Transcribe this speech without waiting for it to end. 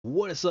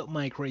What is up,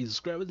 my crazy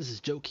subscriber? This is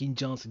Joe King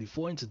John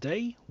 74, and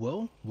today,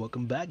 well,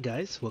 welcome back,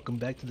 guys. Welcome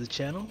back to the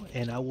channel,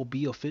 and I will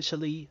be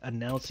officially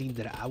announcing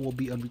that I will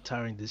be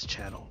unretiring this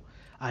channel.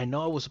 I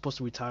know I was supposed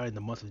to retire in the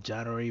month of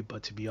January,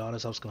 but to be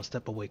honest, I was gonna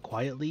step away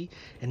quietly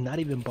and not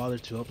even bother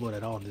to upload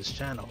at all on this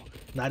channel.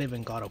 Not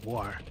even God of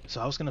War.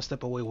 So I was gonna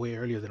step away way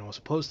earlier than I was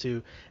supposed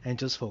to and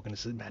just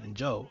focus on Matt and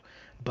Joe.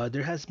 But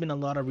there has been a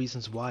lot of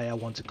reasons why I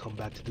want to come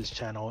back to this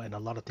channel, and a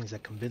lot of things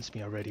that convinced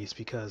me already is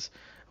because,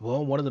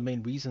 well, one of the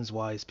main reasons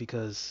why is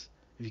because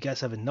if you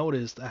guys haven't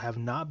noticed, I have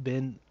not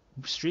been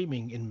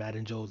streaming in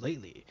Madden Joe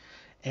lately.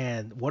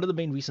 And one of the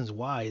main reasons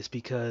why is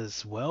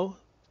because, well,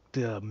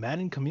 the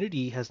Madden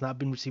community has not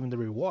been receiving the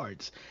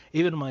rewards.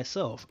 Even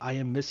myself, I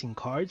am missing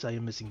cards, I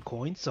am missing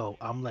coins, so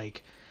I'm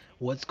like,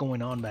 what's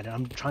going on, man?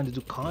 I'm trying to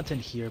do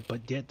content here,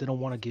 but yet they don't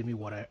want to give me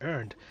what I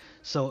earned.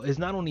 So it's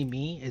not only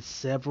me, it's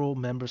several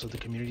members of the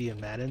community in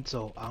Madden.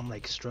 So I'm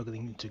like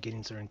struggling to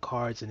getting certain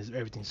cards, and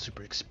everything's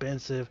super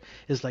expensive.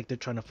 It's like they're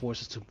trying to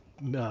force us to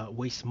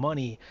waste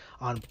money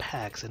on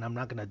packs, and I'm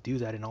not gonna do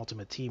that in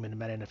Ultimate Team in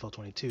Madden NFL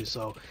 22.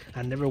 So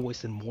I never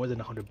wasted more than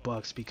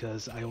 $100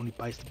 because I only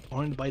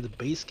buy the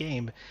base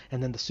game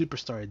and then the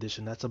Superstar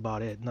Edition. That's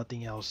about it,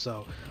 nothing else.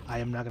 So I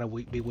am not gonna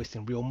be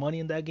wasting real money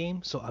in that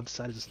game. So I've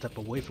decided to step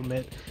away from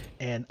it,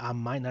 and I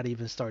might not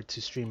even start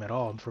to stream at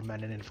all for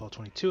Madden NFL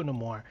 22 no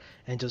more,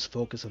 and just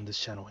focus on this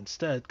channel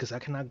instead because I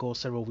cannot go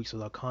several weeks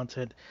without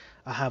content.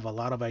 I have a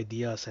lot of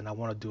ideas and I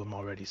want to do them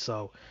already.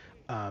 So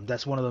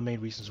that's one of the main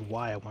reasons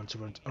why I want to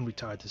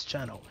unretire this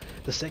channel.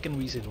 The second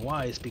reason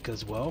why is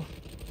because, well,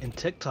 in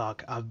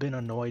TikTok, I've been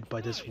annoyed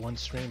by this one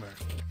streamer.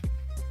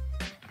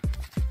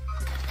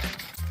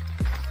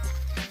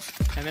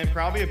 And then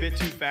probably a bit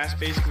too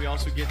fast-paced. We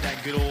also get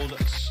that good old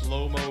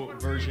slow-mo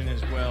version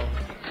as well.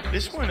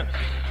 This one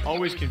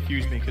always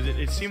confused me because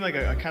it seemed like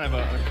a kind of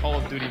a Call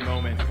of Duty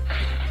moment.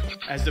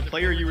 As the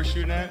player you were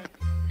shooting at,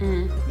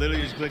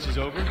 literally just glitches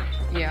over.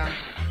 Yeah.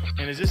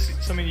 And is this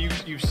something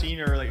you've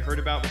seen or like heard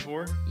about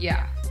before?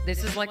 Yeah.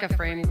 This is like a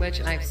frame glitch,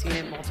 and I've seen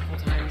it multiple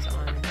times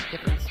on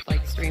different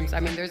like streams.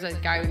 I mean, there's a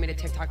guy who made a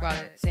TikTok about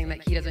it saying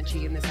that he doesn't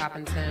cheat and this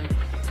happens to him.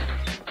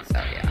 So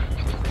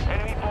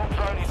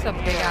yeah. It's a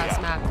big ass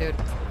map, dude.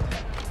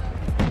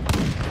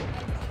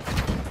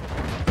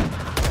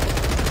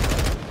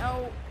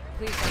 No,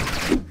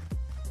 please don't.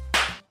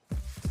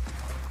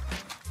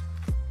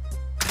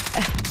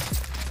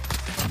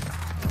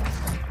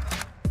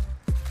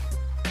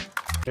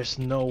 There's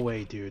no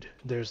way, dude.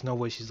 There's no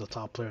way she's the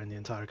top player in the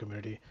entire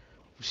community.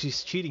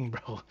 She's cheating,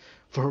 bro.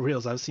 For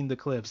reals. I've seen the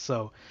clips.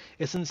 So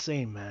it's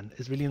insane, man.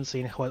 It's really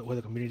insane where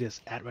the community is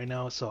at right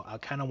now. So I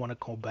kind of want to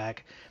go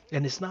back.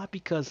 And it's not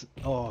because,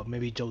 oh,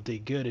 maybe Joe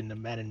did good in the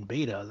Madden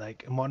beta.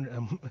 Like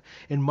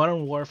in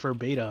Modern Warfare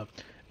beta,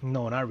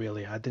 no, not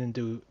really. I didn't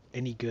do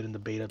any good in the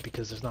beta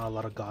because there's not a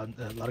lot of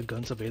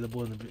guns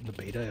available in the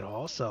beta at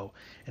all. So,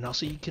 and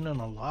also you cannot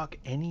unlock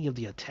any of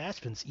the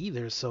attachments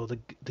either. So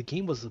the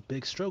game was a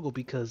big struggle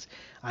because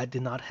I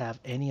did not have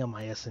any of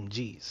my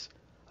SMGs.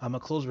 I'm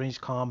a close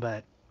range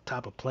combat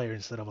type of player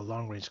instead of a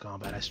long range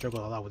combat. I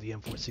struggle a lot with the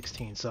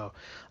M416, so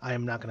I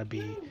am not going to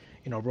be,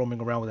 roaming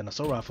around with an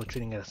assault rifle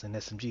treating it as an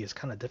SMG. It's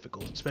kind of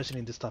difficult, especially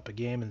in this type of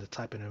game and the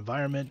type of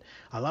environment.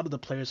 A lot of the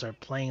players are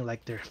playing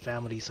like their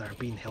families are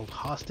being held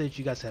hostage.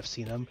 You guys have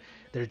seen them.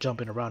 They're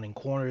jumping around in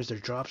corners. They're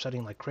drop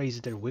shotting like crazy.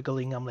 They're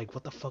wiggling. I'm like,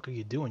 what the fuck are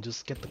you doing?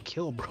 Just get the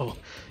kill, bro.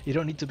 You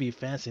don't need to be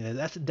fancy. And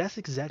that's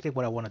exactly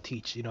what I want to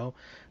teach,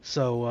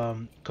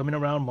 So coming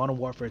around Modern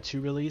Warfare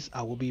 2 release,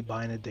 I will be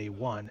buying it day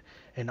one.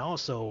 And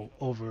also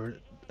over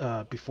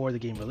before the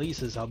game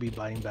releases, I'll be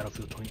buying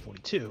Battlefield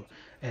 2042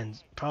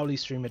 and probably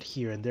stream it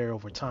here and there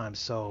over time.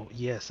 So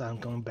yes, I'm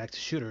going back to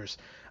shooters.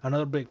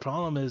 Another big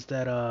problem is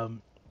that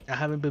I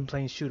haven't been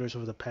playing shooters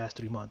over the past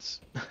 3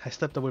 months. I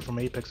stepped away from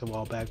Apex a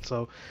while back,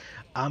 so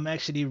I'm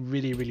actually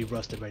really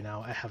rusted right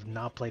now. I have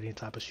not played any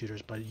type of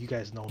shooters, but you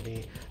guys know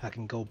me. I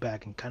can go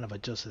back and kind of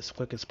adjust as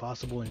quick as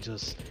possible and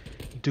just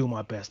do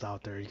my best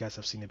out there. You guys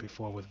have seen it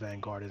before with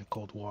Vanguard and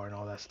Cold War and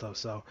all that stuff.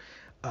 So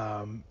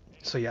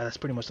so yeah, that's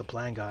pretty much the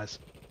plan, guys.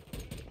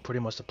 Pretty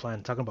much the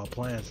plan. Talking about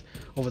plans,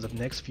 over the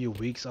next few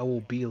weeks I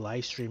will be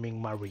live streaming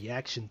my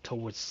reaction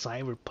towards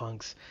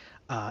Cyberpunk's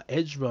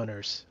Edge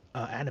Runners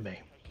anime.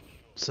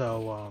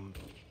 So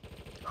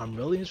I'm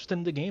really interested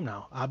in the game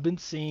now. I've been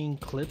seeing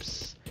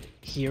clips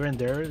here and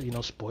there,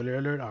 spoiler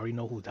alert, I already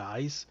know who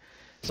dies.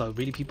 So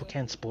really people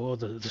can't spoil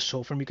the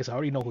show for me because I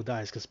already know who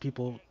dies because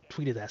people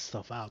tweeted that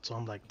stuff out. So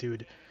I'm like,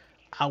 dude,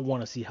 I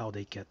want to see how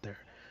they get there.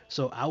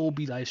 So I will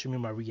be live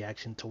streaming my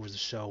reaction towards the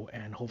show,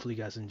 and hopefully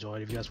you guys enjoy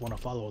it. If you guys want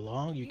to follow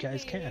along, you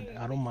guys can.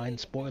 I don't mind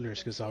spoilers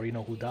because I already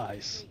know who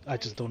dies. I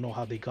just don't know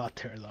how they got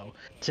there though.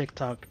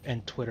 TikTok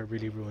and Twitter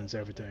really ruins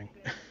everything.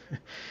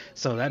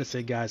 So that is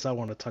it, guys. I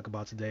want to talk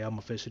about today. I'm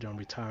officially done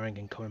retiring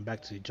and coming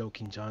back to Joe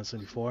King Johnson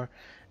before.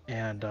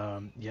 And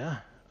yeah,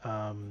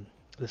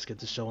 let's get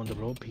the show on the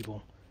road,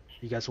 people.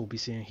 You guys will be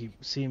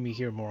seeing me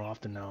here more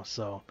often now.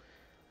 So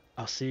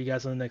I'll see you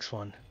guys on the next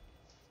one.